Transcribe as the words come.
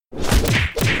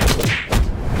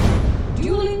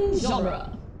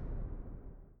genre.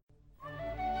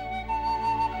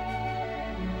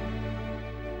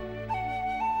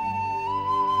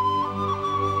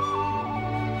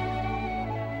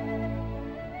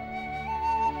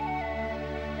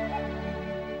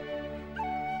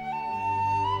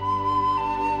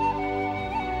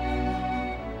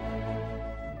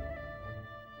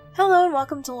 Hello and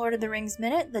welcome to Lord of the Rings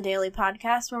Minute, the daily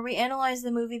podcast where we analyze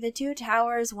the movie The Two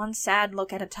Towers, one sad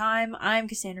look at a time. I'm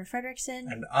Cassandra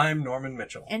Fredrickson. And I'm Norman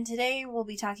Mitchell. And today we'll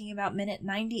be talking about minute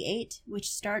 98, which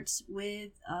starts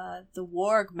with the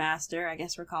Warg Master, I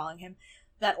guess we're calling him.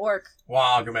 That orc.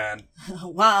 Wogman.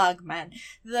 Wogman.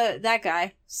 That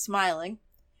guy, smiling.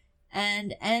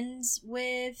 And ends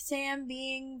with Sam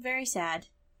being very sad.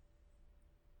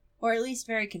 Or at least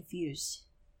very confused.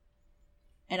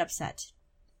 And upset.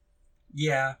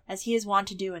 Yeah. As he is wont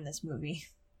to do in this movie.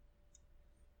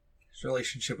 His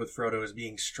relationship with Frodo is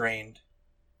being strained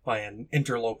by an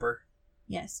interloper.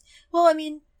 Yes. Well, I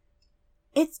mean,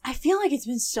 I feel like it's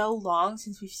been so long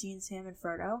since we've seen Sam and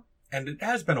Frodo. And it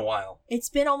has been a while. It's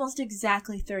been almost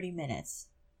exactly 30 minutes.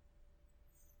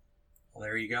 Well,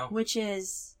 there you go. Which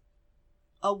is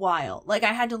a while. Like,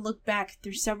 I had to look back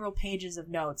through several pages of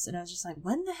notes, and I was just like,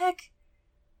 when the heck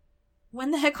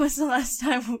was the last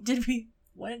time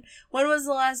when was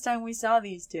the last time we saw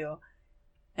these two?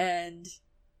 And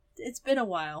it's been a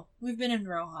while. We've been in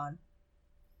Rohan.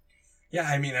 Yeah,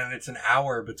 I mean, and it's an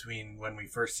hour between when we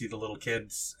first see the little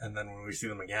kids and then when we see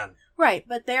them again. Right,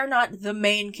 but they're not the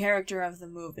main character of the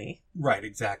movie. Right,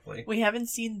 exactly. We haven't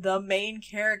seen the main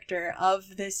character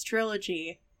of this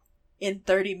trilogy in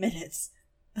 30 minutes.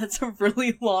 That's a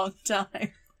really long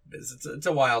time. It's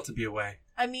a while to be away.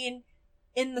 I mean,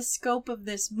 in the scope of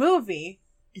this movie,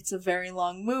 it's a very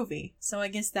long movie, so I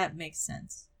guess that makes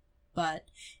sense.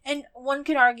 And one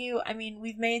could argue, I mean,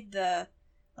 we've made the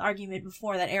argument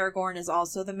before that Aragorn is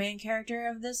also the main character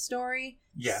of this story.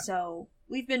 Yeah. So,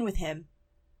 we've been with him.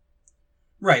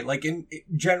 Right, like,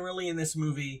 generally in this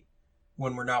movie,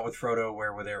 when we're not with Frodo,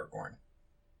 we're with Aragorn.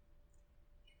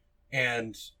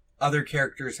 And other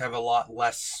characters have a lot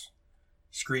less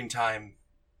screen time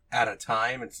at a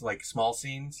time. It's like small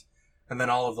scenes. And then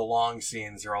all of the long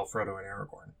scenes are all Frodo and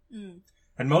Aragorn. Mm.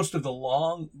 And most of the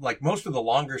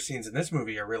longer scenes in this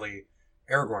movie are really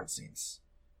Aragorn scenes.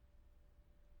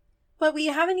 But we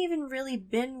haven't even really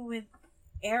been with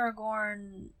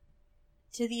Aragorn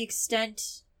to the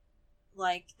extent,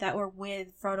 like, that we're with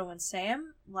Frodo and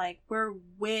Sam. Like, we're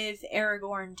with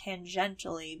Aragorn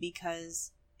tangentially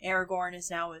because Aragorn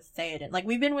is now with Theoden. Like,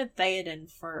 we've been with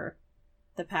Theoden for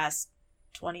the past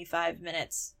 25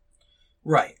 minutes.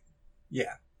 Right.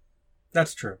 Yeah.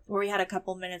 That's true. Where we had a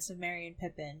couple minutes of Merry and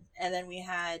Pippin, and then we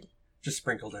had just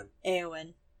sprinkled in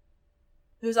Éowyn,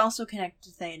 who's also connected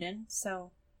to Theoden,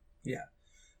 so... Yeah.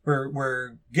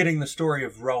 We're getting the story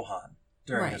of Rohan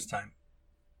during this time.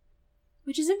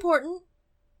 Which is important.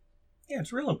 Yeah,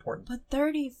 it's real important. But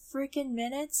 30 freaking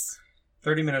minutes?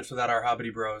 30 minutes without our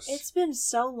Hobbity bros. It's been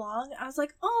so long. I was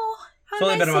like, oh, how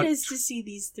nice it is to see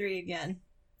these three again.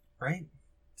 Right?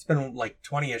 It's been like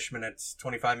 20-ish minutes,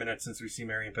 25 minutes since we see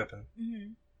Merry and Pippin.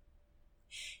 Mm-hmm.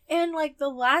 And like the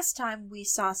last time we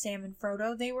saw Sam and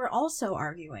Frodo, they were also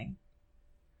arguing.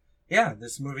 Yeah,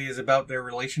 this movie is about their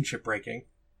relationship breaking,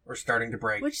 or starting to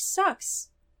break. Which sucks.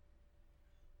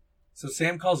 So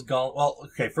Sam calls Gollum... Well,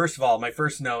 okay, first of all, my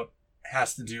first note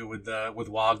has to do with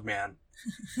Wogman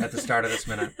at the start of this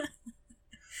minute.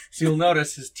 So you'll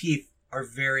notice his teeth are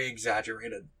very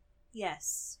exaggerated.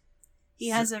 Yes. He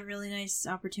has a really nice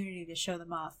opportunity to show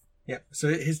them off. Yeah, so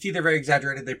his teeth are very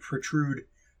exaggerated. They protrude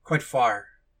quite far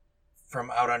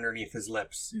from out underneath his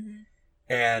lips. Mm-hmm.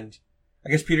 And I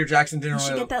guess Peter Jackson didn't really...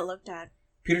 You should get that looked at.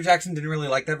 Peter Jackson didn't really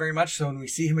like that very much, so when we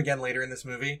see him again later in this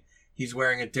movie, he's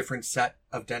wearing a different set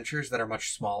of dentures that are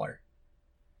much smaller.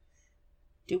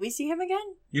 Do we see him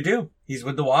again? You do. He's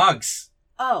with the Wogs.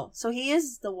 Oh, so he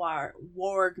is the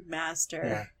Warg Master.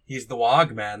 Yeah, he's the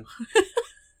Wogman.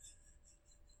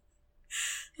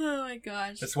 Oh my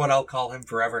gosh. That's what I'll call him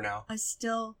forever now.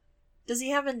 Does he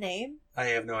have a name? I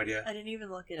have no idea. I didn't even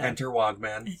look it up. Enter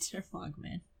Wogman. Enter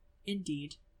Wogman.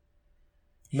 Indeed.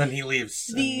 And then he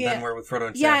leaves, and then we're with Frodo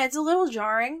and Sam. Yeah, it's a little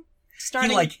jarring.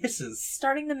 He hisses.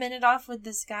 Starting the minute off with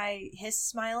this guy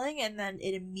smiling, and then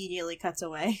it immediately cuts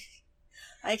away.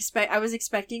 I was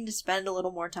expecting to spend a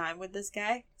little more time with this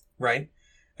guy. Right.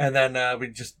 And then we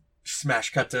just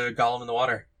smash cut to Gollum in the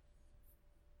water.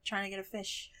 Trying to get a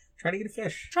fish.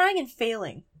 Trying and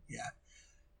failing. Yeah.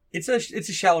 It's a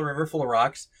shallow river full of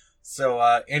rocks. So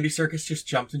Andy Serkis just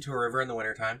jumped into a river in the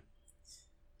wintertime.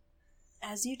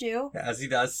 As you do. As he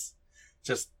does.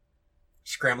 Just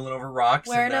scrambling over rocks.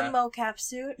 Wearing a mocap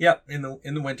suit. Yep, in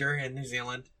the winter in New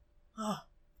Zealand. Oh.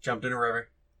 Jumped in a river.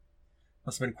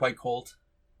 Must have been quite cold.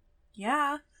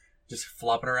 Yeah. Just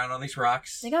flopping around on these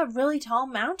rocks. They got really tall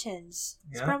mountains.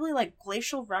 It's probably like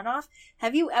glacial runoff.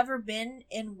 Have you ever been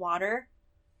in water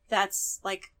that's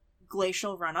like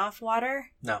glacial runoff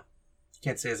water? No.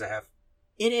 Can't say as I have.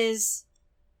 It is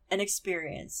an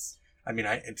experience. I mean,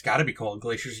 it's got to be cold.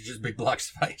 Glaciers are just big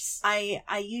blocks of ice. I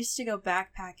used to go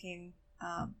backpacking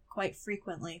quite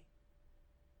frequently.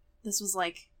 This was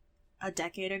like a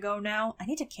decade ago now. I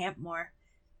need to camp more.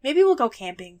 Maybe we'll go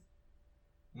camping.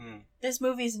 This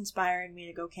movie's inspiring me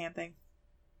to go camping.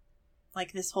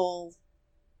 Like this whole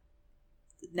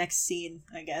next scene,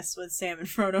 I guess, with Sam and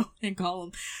Frodo and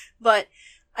Gollum. But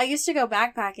I used to go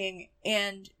backpacking,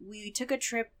 and we took a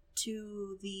trip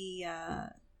to the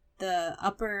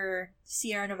upper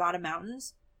Sierra Nevada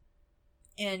mountains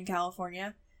in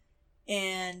California,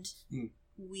 and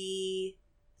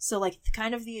so like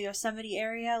kind of the Yosemite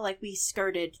area, like we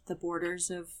skirted the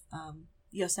borders of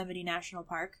Yosemite National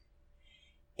Park,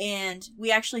 and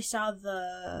we actually saw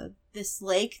this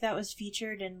lake that was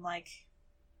featured in like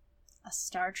a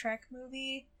Star Trek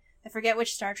movie. I forget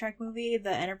which Star Trek movie.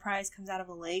 The Enterprise comes out of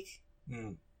a lake.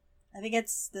 I think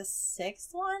it's the 6th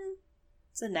one.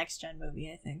 It's a next gen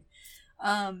movie, I think.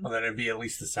 Well, then it'd be at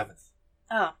least the 7th.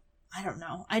 Oh, I don't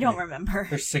know. I don't remember.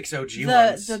 There's 6 OG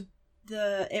ones.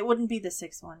 It wouldn't be the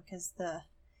 6th one because the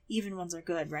even ones are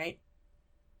good, right?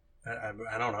 I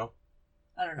don't know.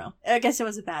 I don't know. I guess it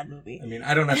was a bad movie. I mean,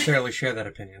 I don't necessarily share that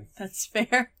opinion. That's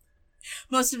fair.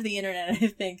 Most of the internet, I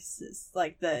think, is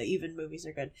like the even movies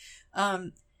are good.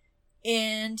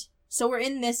 And so we're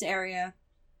in this area,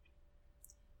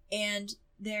 and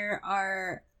there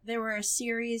were a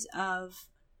series of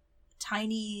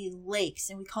tiny lakes,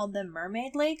 and we called them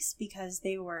mermaid lakes because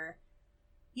they were,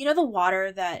 you know, the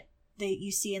water that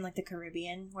you see in like the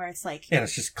Caribbean where it's like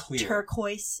it's just clear,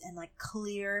 turquoise and like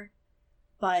clear,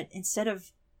 but instead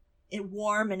of it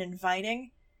warm and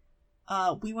inviting,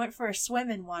 we went for a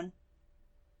swim in one,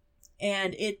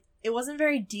 and it wasn't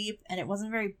very deep and it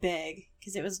wasn't very big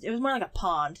because it was more like a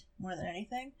pond more than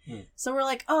anything. So we're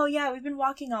like, oh yeah, we've been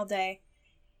walking all day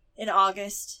in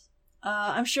August.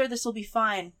 I'm sure this will be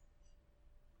fine.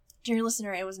 Dear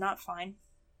listener, it was not fine.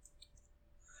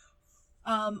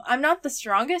 I'm not the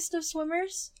strongest of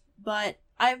swimmers, but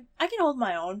I can hold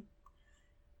my own.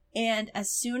 And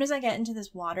as soon as I get into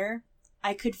this water,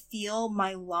 I could feel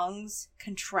my lungs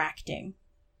contracting.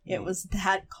 It was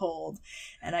that cold.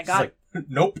 And I got... Like,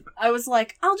 nope. I was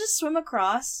like, I'll just swim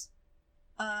across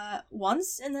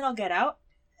once, and then I'll get out,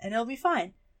 and it'll be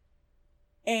fine.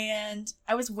 And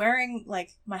I was wearing,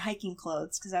 like, my hiking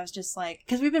clothes, because I was just like...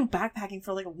 Because we've been backpacking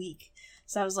for, like, a week.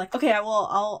 So I was like, okay,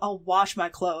 I'll wash my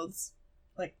clothes.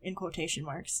 Like, in quotation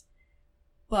marks.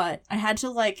 But I had to,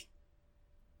 like,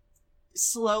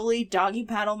 slowly doggy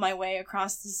paddle my way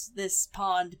across this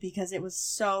pond because it was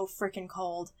so freaking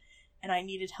cold. And I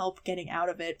needed help getting out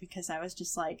of it because I was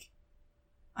just like,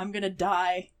 I'm gonna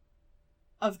die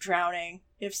of drowning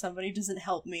if somebody doesn't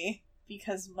help me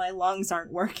because my lungs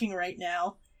aren't working right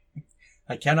now.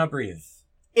 I cannot breathe.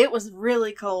 It was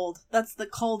really cold. That's the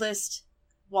coldest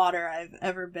water I've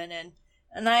ever been in.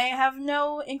 And I have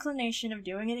no inclination of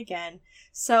doing it again.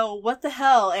 So what the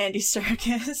hell, Andy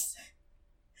Serkis?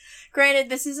 Granted,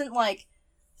 this isn't like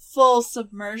full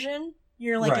submersion.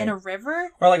 You're like in a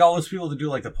river. Or like all those people that do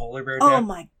like the polar bear dance. dip. Oh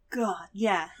my god.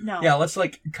 Yeah, no. Yeah, let's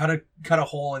like cut a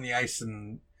hole in the ice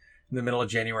in the middle of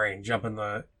January and jump in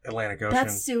the Atlantic Ocean.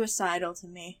 That's suicidal to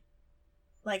me.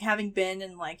 Like having been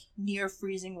in like near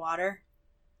freezing water,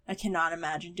 I cannot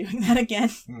imagine doing that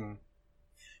again.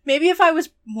 Maybe if I was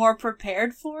more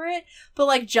prepared for it, but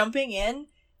like jumping in,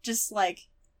 just like,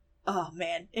 oh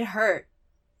man, it hurt.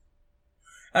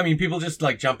 I mean, people just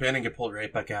like jump in and get pulled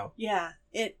right back out. Yeah,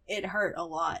 it hurt a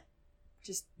lot.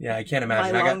 Just yeah, I can't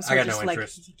imagine. I got no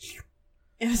interest. Like,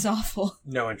 it was awful.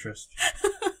 No interest.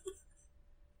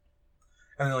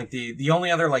 And then, like the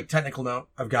only other like technical note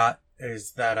I've got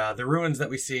is that the ruins that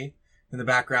we see in the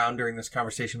background during this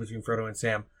conversation between Frodo and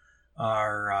Sam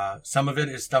are some of it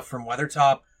is stuff from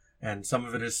Weathertop, and some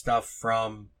of it is stuff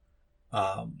from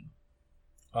what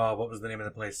was the name of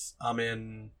the place?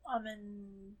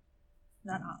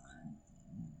 Not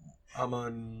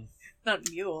Amun. Not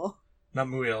Mule. Not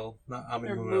Muil. Not Amun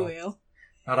Muil. Muil.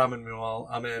 Not Amun Muil.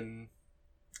 Amun.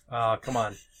 Come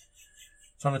on.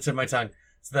 It's on the tip of my tongue.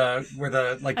 It's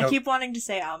I keep wanting to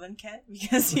say Amonkhet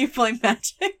because you play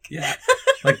Magic. Yeah.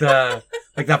 Like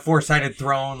that four-sided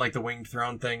throne, like the winged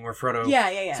throne thing where Frodo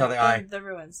saw the eye. The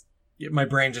ruins. My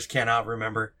brain just cannot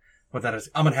remember what that is.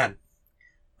 Amun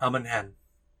Hen.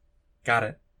 Got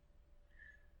it.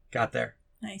 got there.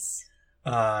 Nice.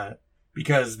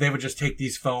 Because they would just take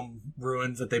these foam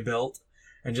ruins that they built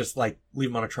and just like leave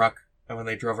them on a truck. And when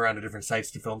they drove around to different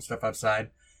sites to film stuff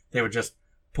outside, they would just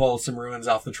pull some ruins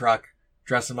off the truck,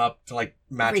 dress them up to like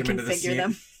match them into the scene.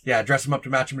 Them. Yeah, dress them up to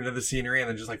match them into the scenery, and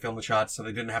then just like film the shots, so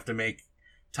they didn't have to make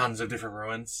tons of different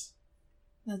ruins.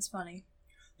 That's funny.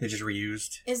 They just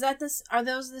reused. Are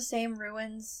those the same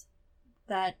ruins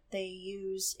that they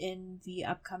use in the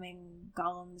upcoming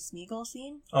Gollum Smeagol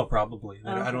scene? Oh, probably.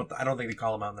 Oh. I don't think they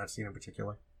call him out in that scene in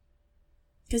particular.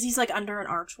 Because he's like under an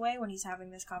archway when he's having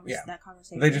this that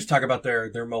conversation. They just talk about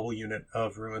their mobile unit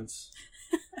of ruins.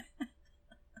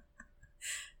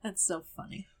 That's so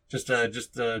funny. Just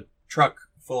a truck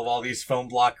full of all these foam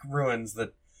block ruins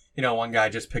that, one guy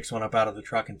just picks one up out of the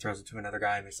truck and throws it to another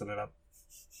guy and they set it up.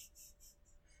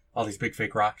 All these big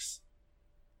fake rocks.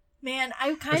 Man,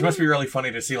 Which must be really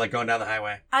funny to see, like, going down the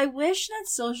highway. I wish that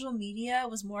social media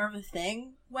was more of a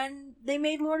thing when they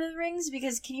made Lord of the Rings,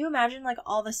 because can you imagine, like,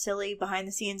 all the silly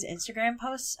behind-the-scenes Instagram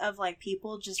posts of, like,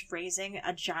 people just raising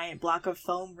a giant block of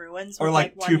foam ruins with, or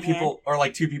like one two hand? people, or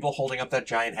like two people holding up that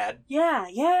giant head.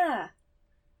 Yeah.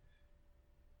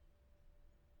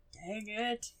 Dang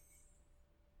it.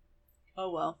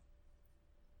 Oh, well.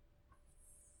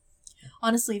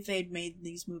 Honestly, if they'd made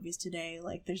these movies today,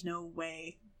 like, there's no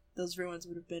way those ruins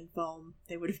would have been foam.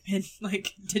 They would have been,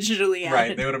 like, digitally added.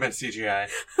 Right, they would have been CGI.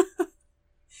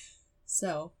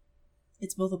 So,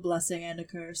 it's both a blessing and a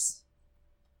curse.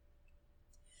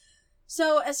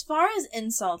 So, as far as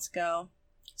insults go,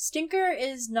 Stinker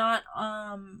is not,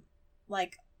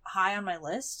 like, high on my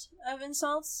list of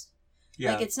insults.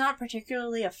 Yeah. Like, it's not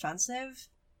particularly offensive.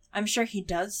 I'm sure he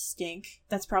does stink.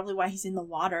 That's probably why he's in the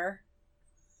water.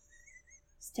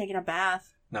 He's taking a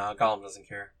bath. No, Gollum doesn't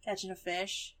care. Catching a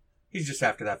fish. He's just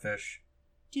after that fish.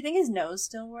 Do you think his nose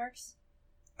still works?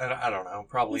 I don't know.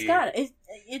 Probably. He's got it.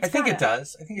 I think it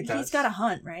does. He's got a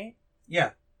hunt, right?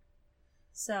 Yeah.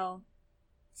 So.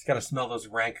 He's got to smell those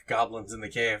rank goblins in the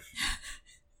cave.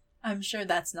 I'm sure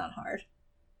that's not hard.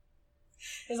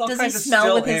 Does he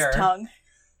smell with his tongue?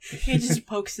 He just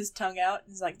pokes his tongue out and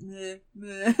he's like, meh,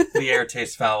 meh. The air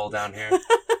tastes foul down here.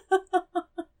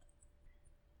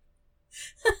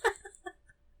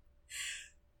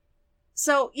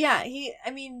 So, yeah,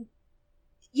 it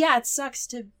sucks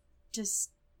to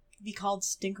just be called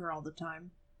Stinker all the time.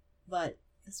 But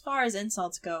as far as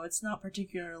insults go, it's not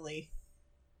particularly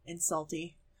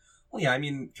insulty. Well, yeah,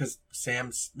 because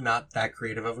Sam's not that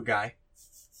creative of a guy.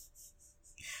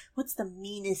 What's the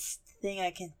meanest thing I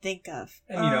can think of?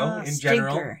 And, in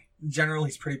Stinker. general,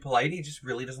 he's pretty polite. He just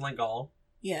really doesn't like Gollum.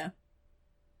 Yeah.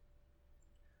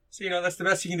 So, that's the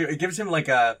best you can do. It gives him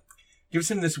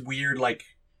this weird, like,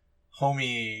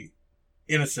 homey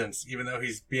innocence, even though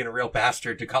he's being a real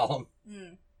bastard to Gollum.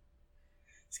 Mm.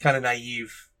 He's kind of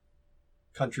naive.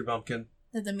 Country bumpkin.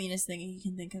 That the meanest thing you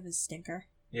can think of is Stinker.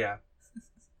 Yeah.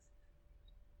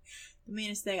 The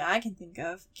meanest thing I can think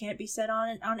of can't be said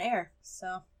on air,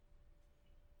 so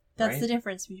that's right? The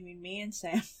difference between me and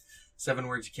Sam. 7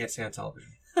 words you can't say on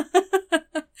television.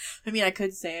 I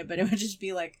could say it, but it would just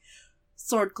be like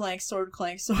sword clank, sword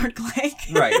clank, sword clank.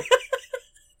 Right.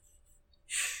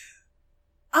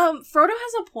 Frodo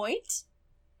has a point.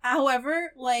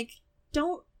 However, why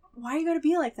are you gonna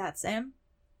be like that, Sam?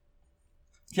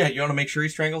 Yeah, you want to make sure he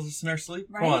strangles us in our sleep?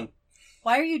 Right? Come on.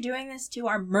 Why are you doing this to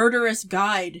our murderous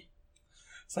guide?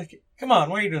 It's like, come on,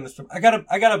 why are you doing this to him? I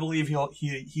gotta believe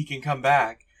he can come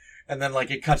back. And then,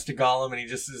 like, it cuts to Gollum and he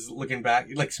just is looking back.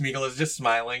 Like, Smeagol is just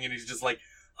smiling and he's just like,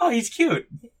 oh, he's cute.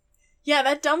 Yeah,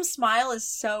 that dumb smile is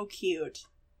so cute.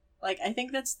 Like, I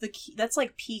think that's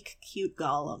like peak cute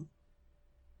Gollum.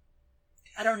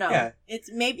 I don't know. Yeah.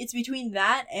 It's between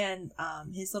that and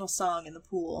his little song in the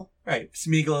pool. Right.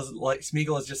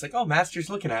 Smeagol is just like, oh, Master's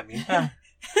looking at me.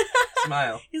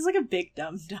 Smile. He's like a big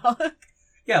dumb dog.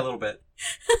 Yeah, a little bit.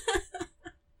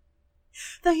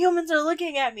 The humans are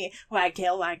looking at me.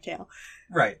 Wagtail, wagtail.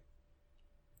 Right.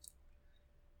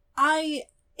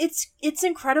 It's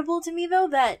incredible to me though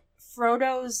that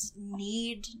Frodo's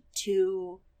need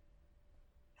to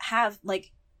have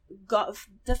like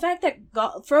the fact that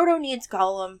Frodo needs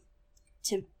Gollum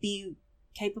to be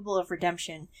capable of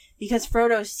redemption because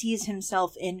Frodo sees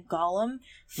himself in Gollum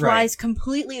flies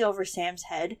completely over Sam's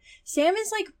head. Sam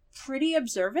is like pretty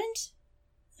observant.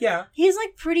 Yeah. He's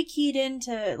like pretty keyed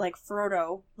into like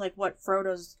Frodo, like what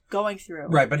Frodo's going through.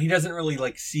 Right, but he doesn't really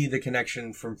like see the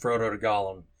connection from Frodo to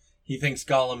Gollum. He thinks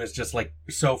Gollum is just like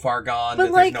so far gone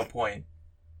that there's no point.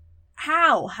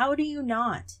 How? How do you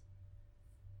not?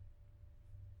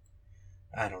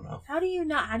 I don't know. How do you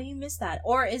not? How do you miss that?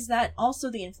 Or is that also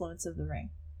the influence of the ring?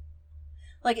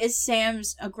 Like, is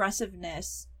Sam's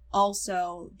aggressiveness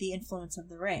also the influence of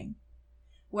the ring,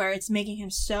 where it's making him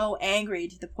so angry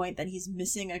to the point that he's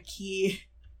missing a key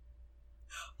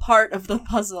part of the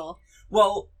puzzle.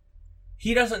 Well,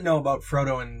 he doesn't know about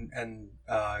Frodo and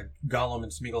Gollum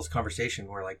and Smeagol's conversation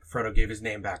where, like, Frodo gave his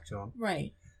name back to him.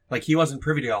 Right. Like, he wasn't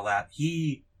privy to all that.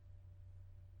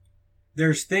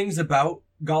 There's things about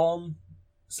Gollum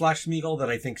 / Smeagol that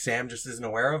I think Sam just isn't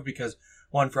aware of because,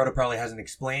 one, Frodo probably hasn't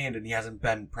explained and he hasn't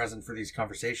been present for these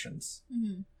conversations.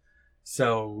 Mm-hmm.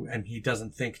 So, and he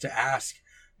doesn't think to ask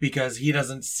because he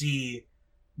doesn't see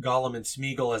Gollum and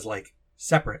Smeagol as, like,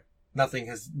 separate. Nothing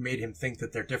has made him think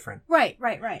that they're different. Right.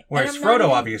 Whereas Frodo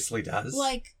obviously does.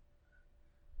 Like,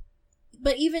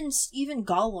 but even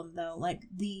Gollum, though, like,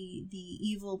 the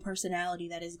evil personality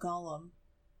that is Gollum,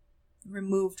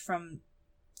 removed from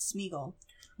Smeagol.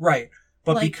 Right.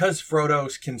 But like, because Frodo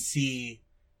can see,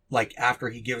 like, after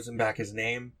he gives him back his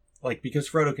name, like, because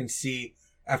Frodo can see,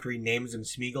 after he names him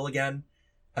Smeagol again,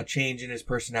 a change in his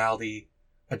personality,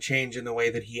 a change in the way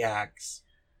that he acts,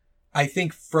 I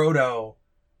think Frodo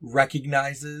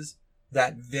recognizes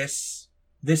that this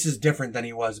is different than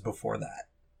he was before that.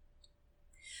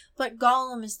 But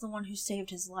Gollum is the one who saved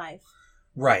his life.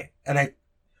 Right. And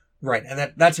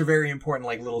that's a very important,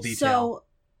 like, little detail. So,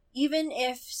 even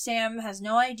if Sam has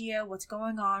no idea what's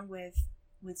going on with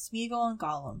Smeagol and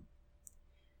Gollum,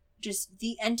 just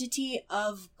the entity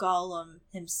of Gollum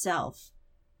himself.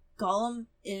 Gollum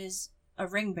is a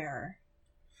ring bearer.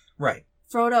 Right.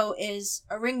 Frodo is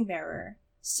a ring bearer.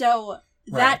 So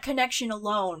that connection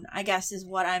alone, I guess, is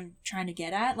what I'm trying to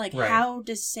get at. Like, how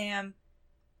does Sam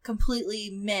completely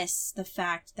miss the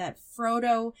fact that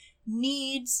Frodo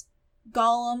needs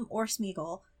Gollum or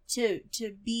Smeagol to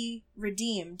be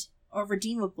redeemed or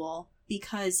redeemable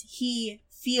because he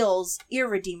feels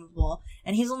irredeemable,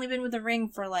 and he's only been with the ring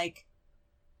for, like,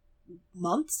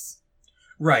 months?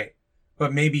 Right.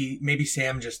 But maybe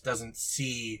Sam just doesn't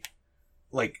see,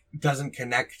 like, doesn't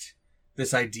connect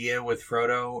this idea with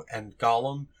Frodo and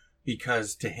Gollum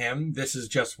because to him, this is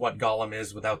just what Gollum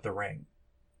is without the ring.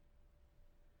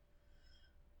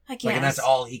 I guess. Like, and that's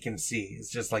all he can see. It's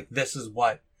just like, this is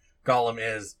what Gollum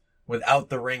is without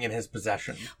the ring in his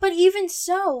possession. But even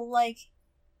so, like,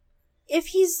 if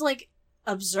he's, like,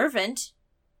 observant,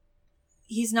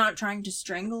 he's not trying to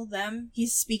strangle them.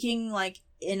 He's speaking, like,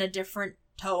 in a different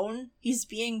tone. He's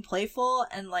being playful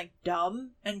and, like,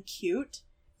 dumb and cute.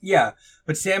 Yeah,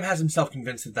 but Sam has himself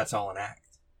convinced that that's all an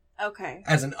act. Okay.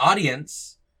 As an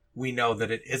audience, we know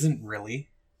that it isn't really.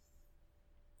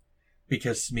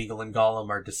 Because Smeagol and Gollum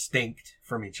are distinct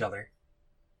from each other.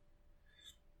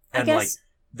 And, like,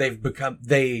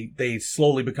 they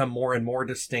slowly become more and more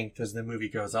distinct as the movie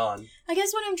goes on. I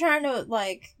guess what I'm trying to,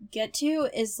 like, get to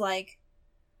is, like,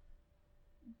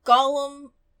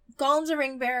 Gollum's a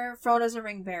ring bearer, Frodo's a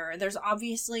ring bearer. There's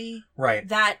obviously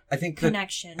that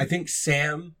connection. I think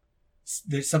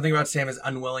there's something about Sam is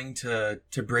unwilling to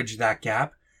bridge that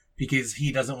gap because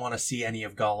he doesn't want to see any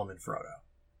of Gollum and Frodo.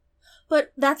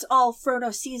 But that's all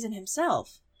Frodo sees in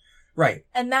himself. Right.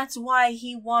 And that's why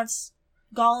he wants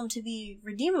Gollum to be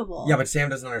redeemable. Yeah, but Sam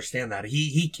doesn't understand that.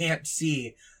 He can't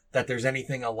see that there's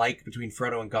anything alike between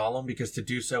Frodo and Gollum because to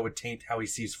do so would taint how he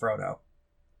sees Frodo.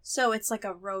 So it's like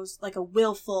a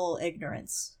willful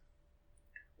ignorance.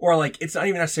 Or, like, it's not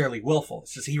even necessarily willful.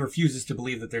 It's just he refuses to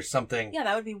believe that there's something... Yeah,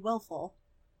 that would be willful.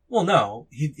 Well, no.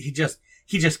 He just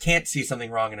can't see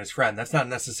something wrong in his friend. That's not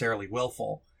necessarily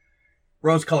willful.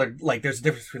 Rose-colored... Like, there's a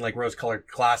difference between, like, rose-colored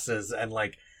glasses and,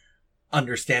 like,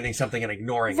 understanding something and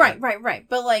ignoring it. Right.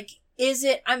 But, like, is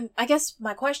it... I guess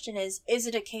my question is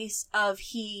it a case of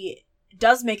he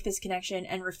does make this connection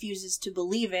and refuses to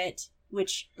believe it,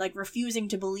 which, like, refusing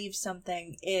to believe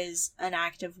something is an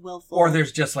act of willful... Or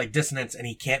there's just, like, dissonance and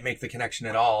he can't make the connection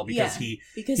at all because he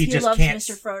just loves can't...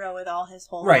 Mr. Frodo with all his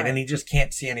whole Right, heart. and he just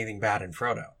can't see anything bad in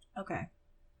Frodo. Okay.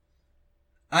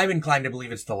 I'm inclined to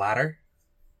believe it's the latter.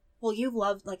 Well, you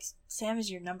love, like, Sam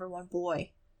is your number one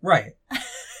boy. Right.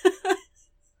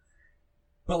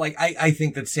 But, like, I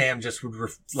think that Sam just would...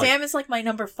 Sam is, like, my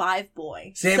number 5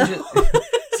 boy.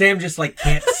 Sam just, like,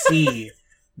 can't see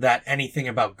that anything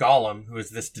about Gollum, who is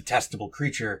this detestable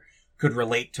creature, could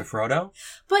relate to Frodo.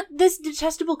 But this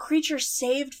detestable creature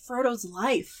saved Frodo's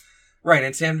life. Right,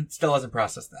 and Sam still hasn't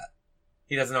processed that.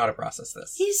 He doesn't know how to process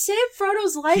this. He saved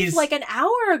Frodo's life like an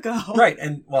hour ago. Right,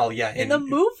 and, well, yeah. In the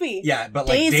movie. Yeah, but,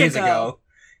 like, days ago.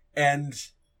 And,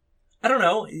 I don't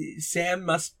know,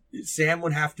 Sam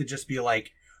would have to just be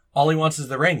like, all he wants is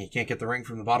the ring. He can't get the ring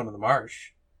from the bottom of the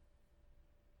marsh.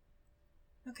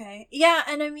 Okay. Yeah,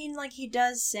 and I mean, like, he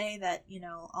does say that, you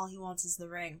know, all he wants is the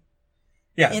ring.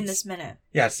 Yeah. In this minute.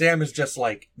 Yeah, Sam is just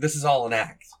like, this is all an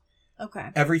act. Okay.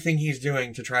 Everything he's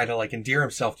doing to try to, like, endear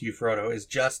himself to you, Frodo, is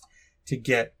just to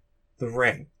get the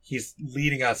ring. He's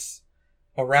leading us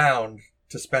around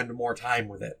to spend more time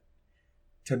with it.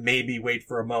 To maybe wait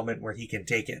for a moment where he can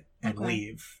take it and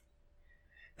leave.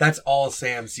 That's all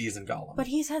Sam sees in Gollum. But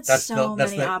he's had that's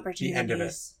many the opportunities. The end of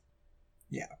it.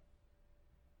 Yeah.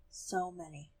 So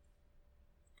many.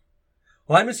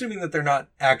 Well, I'm assuming that they're not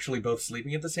actually both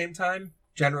sleeping at the same time,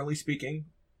 generally speaking,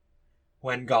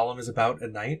 when Gollum is about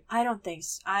at night. I don't think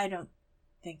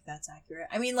that's accurate.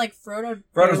 I mean, like,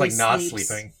 Frodo's like not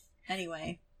sleeping.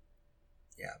 Anyway.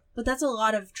 Yeah. But that's a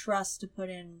lot of trust to put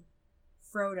in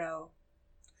Frodo.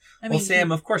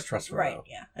 Sam, of course, trusts Frodo. Right,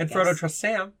 yeah. And Frodo trusts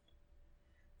Sam.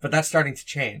 But that's starting to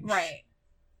change. Right.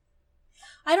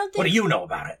 What do you know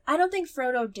about it? I don't think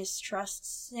Frodo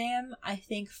distrusts Sam. I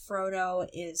think Frodo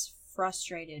is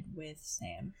frustrated with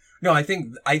Sam. No, I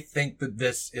think that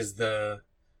this is the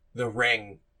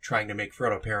ring trying to make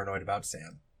Frodo paranoid about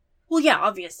Sam. Well, yeah,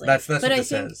 obviously. That's what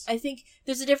this is. I think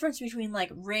there's a difference between, like,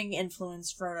 ring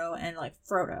influence Frodo and, like,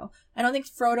 Frodo. I don't think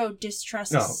Frodo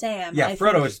distrusts Sam. Yeah,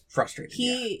 Frodo is frustrated.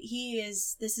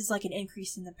 This is like an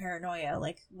increase in the paranoia.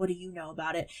 Like, what do you know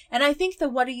about it? And I think the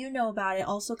what do you know about it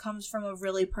also comes from a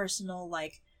really personal,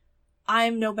 like,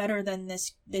 I'm no better than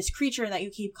this creature that you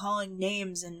keep calling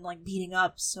names and, like, beating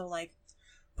up, so, like...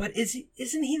 But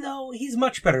isn't he, though? He's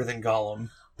much better than Gollum.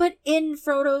 But in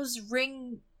Frodo's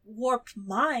ring... warped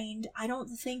mind, I don't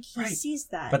think he sees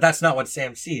that. But that's not what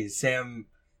Sam sees. Sam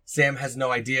has no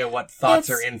idea what thoughts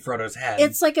are in Frodo's head.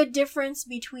 It's like a difference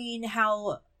between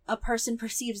how a person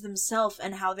perceives themselves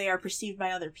and how they are perceived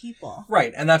by other people.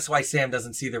 Right, and that's why Sam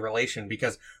doesn't see the relation,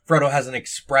 because Frodo hasn't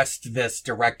expressed this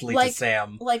directly to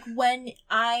Sam. Like, when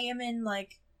I am in,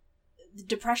 like, the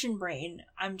depression brain,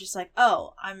 I'm just like,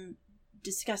 oh, I'm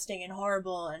disgusting and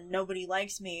horrible and nobody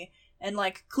likes me. And,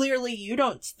 like, clearly you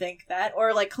don't think that.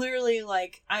 Or, like, clearly,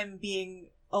 like, I'm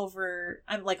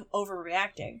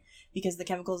overreacting because the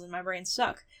chemicals in my brain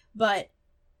suck. But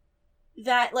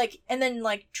that, like, and then,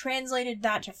 like, translated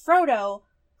that to Frodo,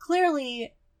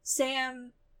 clearly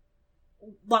Sam,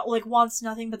 like, wants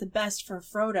nothing but the best for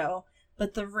Frodo,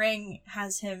 but the ring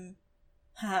has him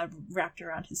wrapped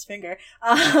around his finger,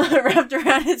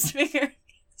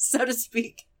 so to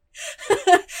speak.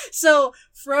 So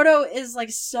Frodo is,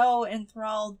 like, so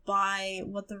enthralled by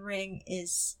what the ring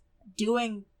is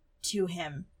doing to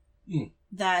him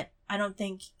that I don't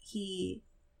think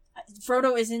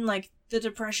Frodo is in, like, the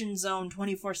depression zone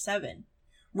 24/7.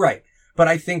 Right. But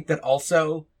I think that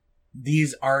also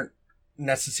these aren't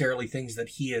necessarily things that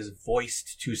he has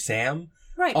voiced to Sam.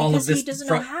 Right, because he doesn't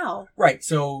know how. Right,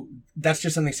 so that's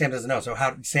just something Sam doesn't know. So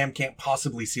Sam can't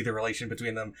possibly see the relation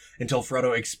between them until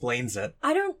Frodo explains it.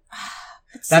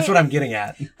 That's what I'm getting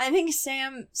at. I think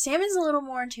Sam is a little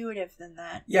more intuitive than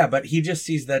that. Yeah, but he just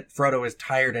sees that Frodo is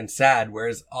tired and sad,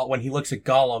 whereas when he looks at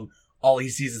Gollum, all he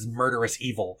sees is murderous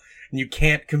evil. And you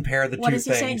can't compare the two things. What does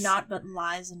he say? Naught but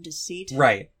lies and deceit?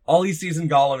 Right. All he sees in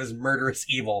Gollum is murderous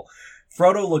evil.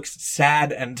 Frodo looks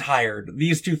sad and tired.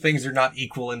 These two things are not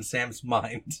equal in Sam's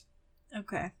mind.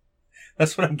 Okay.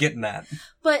 That's what I'm getting at.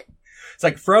 But... It's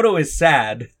like, Frodo is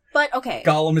sad. But, okay.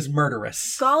 Gollum is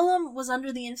murderous. Gollum was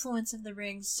under the influence of the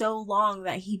ring so long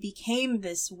that he became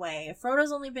this way.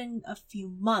 Frodo's only been a few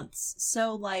months.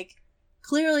 So, like,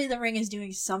 clearly the ring is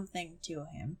doing something to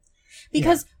him.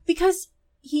 Because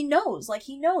he knows,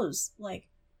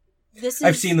 this is...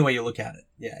 I've seen the way you look at it.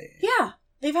 Yeah.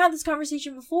 They've had this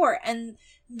conversation before, and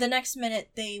the next minute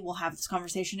they will have this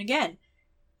conversation again.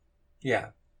 Yeah.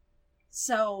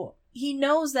 So, he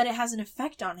knows that it has an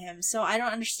effect on him, so I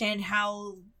don't understand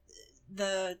how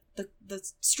the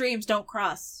streams don't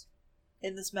cross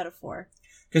in this metaphor.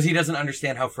 Because he doesn't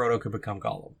understand how Frodo could become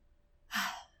Gollum.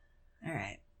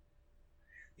 Alright.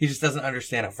 He just doesn't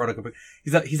understand how Frodo could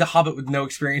he's a hobbit with no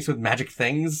experience with magic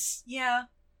things. Yeah.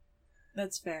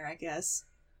 That's fair, I guess.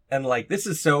 And, like, this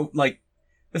is so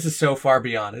far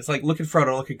beyond. It's like, look at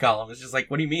Frodo, look at Gollum. It's just like,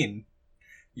 what do you mean?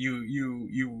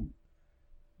 You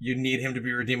need him to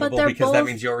be redeemable because that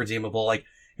means you're redeemable. Like,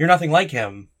 you're nothing like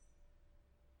him.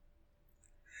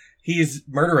 He's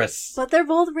murderous. But they're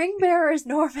both ring bearers,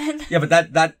 Norman. Yeah,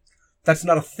 but that's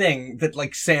not a thing that,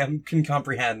 like, Sam can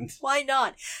comprehend. Why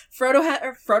not?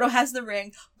 Frodo has the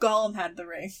ring. Gollum had the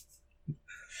ring.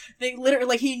 They literally,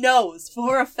 like, he knows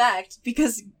for a fact,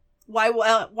 because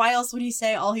why else would he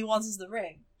say all he wants is the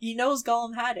ring? He knows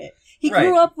Gollum had it. He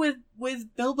grew up with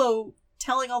Bilbo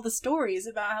telling all the stories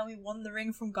about how he won the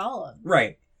ring from Gollum.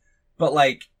 Right. But,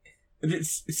 like,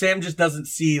 Sam just doesn't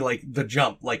see, like, the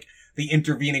jump. Like, the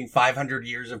intervening 500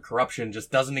 years of corruption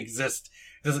just doesn't exist.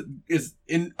 Is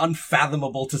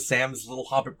unfathomable to Sam's little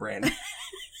hobbit brain.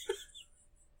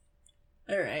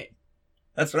 Alright.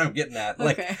 That's what I'm getting at.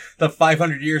 Like, Okay. the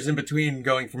 500 years in between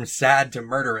going from sad to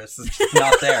murderous is just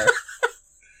not there.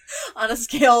 On a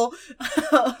scale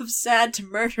of sad to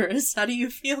murderous, how do you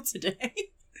feel today?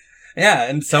 Yeah,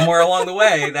 and somewhere along the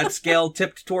way, that scale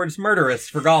tipped towards murderous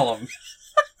for Gollum.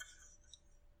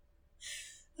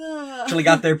 Actually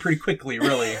got there pretty quickly,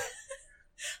 really.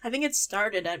 I think it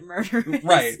started at murderous.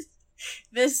 Right.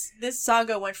 This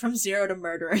saga went from 0 to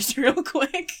murderous real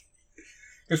quick.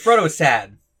 Because Frodo is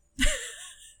sad.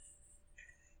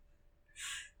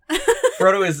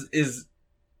 Frodo is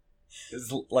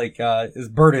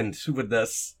burdened with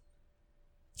this,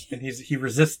 and he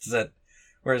resists it.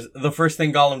 Whereas the first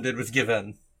thing Gollum did was give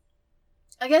in.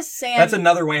 I guess Sam... That's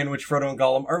another way in which Frodo and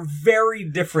Gollum are very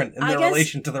different in their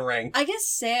relation to the ring. I guess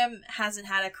Sam hasn't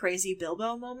had a crazy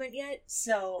Bilbo moment yet,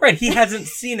 so... Right, he hasn't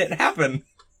seen it happen.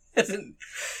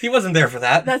 He wasn't there for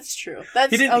that. That's true.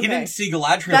 He didn't see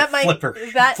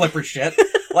Galadriel flipper shit.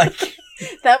 Like...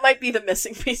 That might be the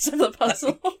missing piece of the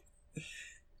puzzle.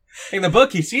 In the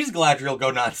book, he sees Galadriel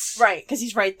go nuts. Right, because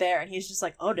he's right there, and he's just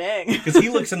like, oh, dang. Because he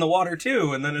looks in the water,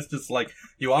 too, and then it's just like,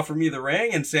 you offer me the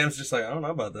ring? And Sam's just like, I don't know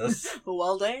about this.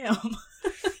 Well, damn.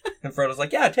 And Frodo's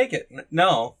like, yeah, take it.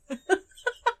 No.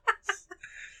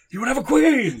 You would have a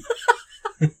queen!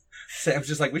 Sam's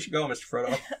just like, we should go, Mr.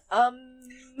 Frodo.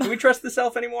 Can we trust this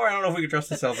elf anymore? I don't know if we can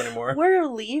trust this elf anymore. We're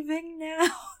leaving now.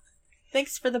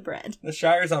 Thanks for the bread. The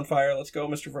Shire's on fire. Let's go,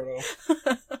 Mr. Frodo.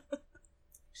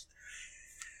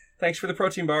 Thanks for the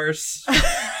protein bars.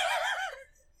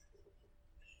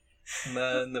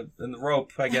 and the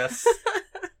rope, I guess.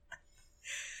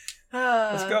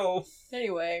 Let's go.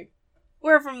 Anyway,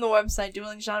 we're from the website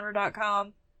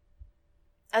duelinggenre.com.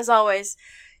 As always,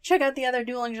 check out the other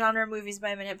Dueling Genre Movies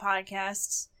by Minute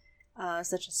podcasts,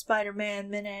 such as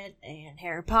Spider-Man Minute, and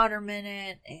Harry Potter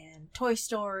Minute, and Toy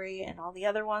Story, and all the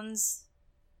other ones.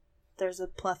 There's a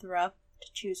plethora to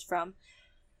choose from.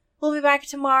 We'll be back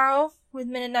tomorrow with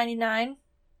Minute 99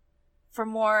 for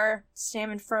more Sam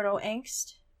and Frodo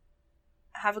angst.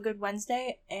 Have a good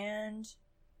Wednesday, and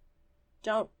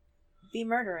don't be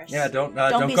murderous. Yeah, don't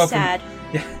be go sad.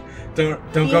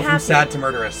 Don't Be go happy. from sad to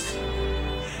murderous.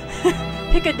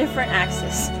 Pick a different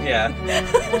axis. Yeah.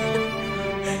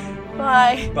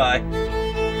 Bye. Bye.